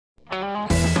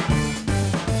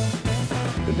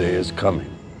The day is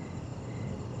coming.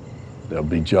 There'll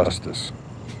be justice.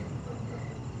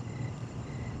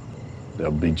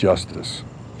 There'll be justice.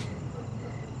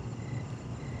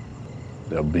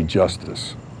 There'll be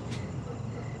justice.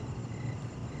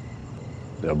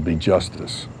 There'll be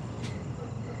justice.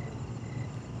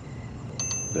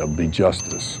 There'll be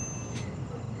justice.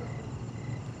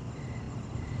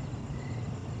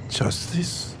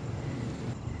 Justice.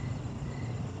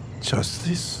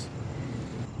 Justice.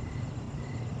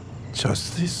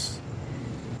 Justice.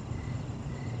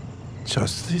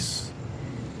 Justice.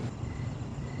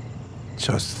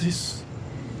 Justice.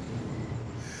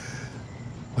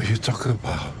 What you talk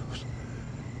about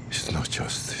is not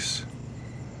justice.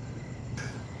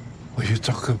 What you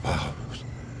talk about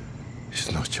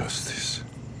is not justice.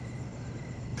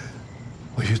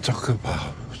 What you talk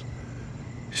about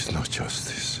is not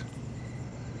justice.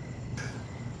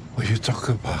 What you talk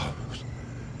about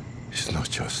is not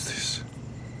justice.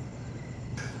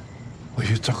 What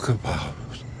you talk about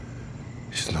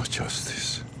is not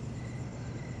justice.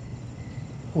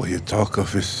 What you talk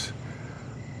of is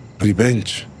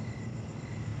revenge.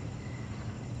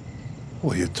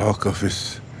 What you talk of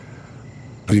is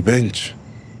revenge.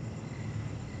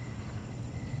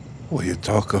 What you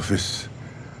talk of is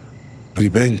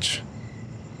revenge.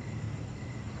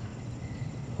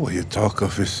 What you talk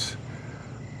of is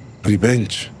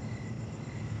revenge.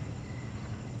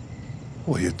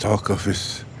 What you talk of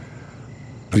is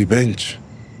revenge.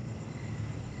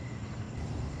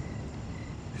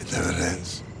 It never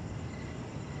ends.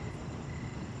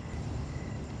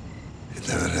 It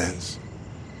never ends.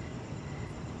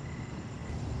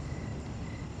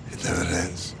 It never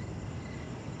ends.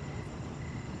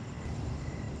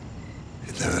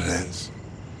 It never ends.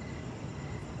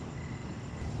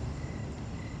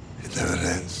 It never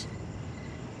ends.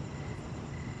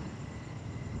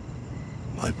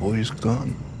 My boy is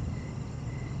gone.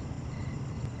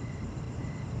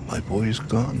 My boy is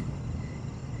gone.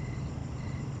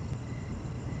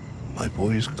 My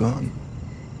boy is gone.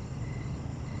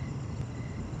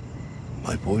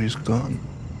 My boy is gone.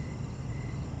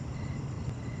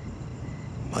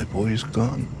 My boy is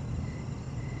gone.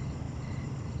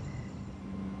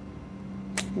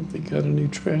 They got a new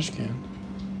trash can.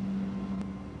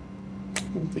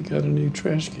 They got a new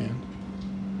trash can.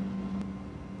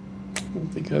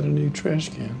 They got a new trash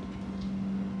can.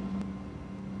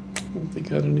 They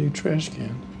got a new trash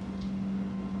can.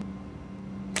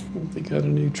 They got a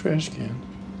new trash can.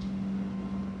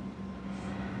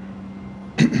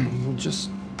 We'll just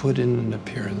put in an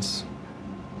appearance.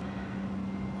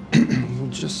 We'll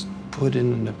just put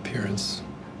in an appearance.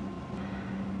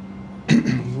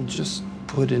 We'll just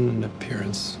put in an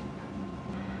appearance.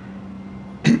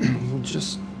 We'll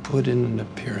just put in an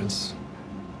appearance.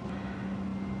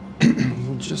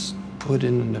 We'll just put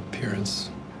in an appearance.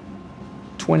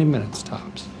 20 minutes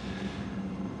tops.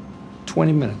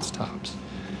 20 minutes tops.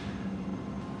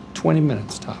 20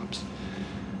 minutes tops.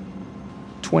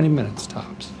 20 minutes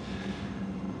tops.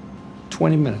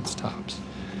 20 minutes tops.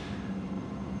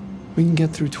 We can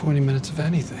get through 20 minutes of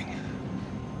anything.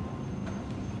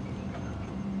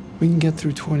 We can get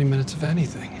through 20 minutes of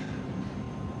anything.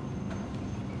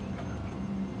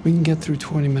 We can get through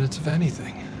 20 minutes of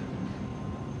anything.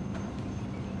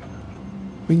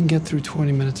 We can get through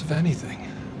 20 minutes of anything.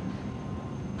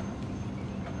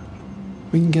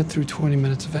 We can get through 20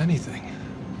 minutes of anything.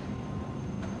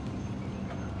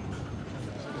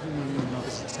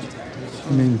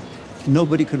 I mean,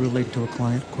 nobody could relate to a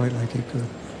client quite like he could.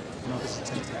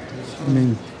 I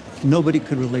mean, nobody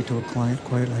could relate to a client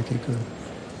quite like he could.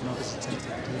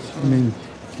 I mean,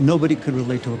 nobody could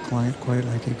relate to a client quite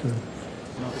like he could.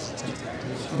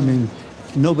 I mean,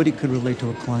 nobody could relate to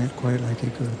a client quite like he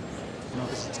could.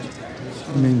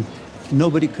 I mean,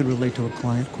 nobody could relate to a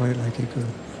client quite like he could.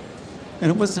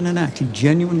 And it wasn't an act, he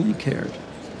genuinely cared.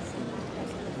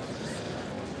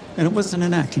 And it wasn't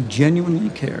an act, he genuinely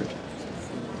cared.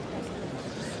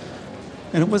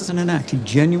 And it wasn't an act, he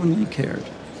genuinely cared.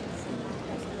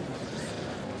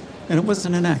 And it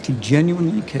wasn't an act, he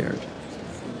genuinely cared.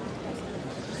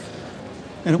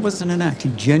 And it wasn't an act, he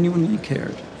genuinely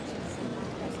cared.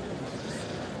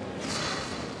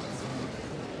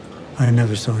 I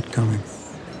never saw it coming.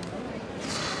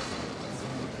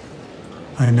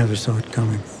 I never saw it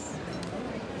coming.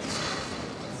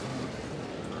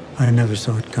 I never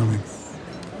saw it coming.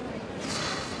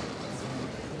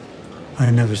 I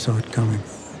never saw it coming.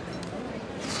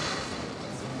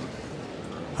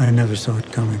 I never saw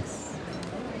it coming.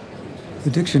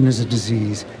 Addiction is a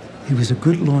disease. He was a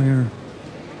good lawyer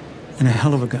and a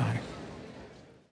hell of a guy.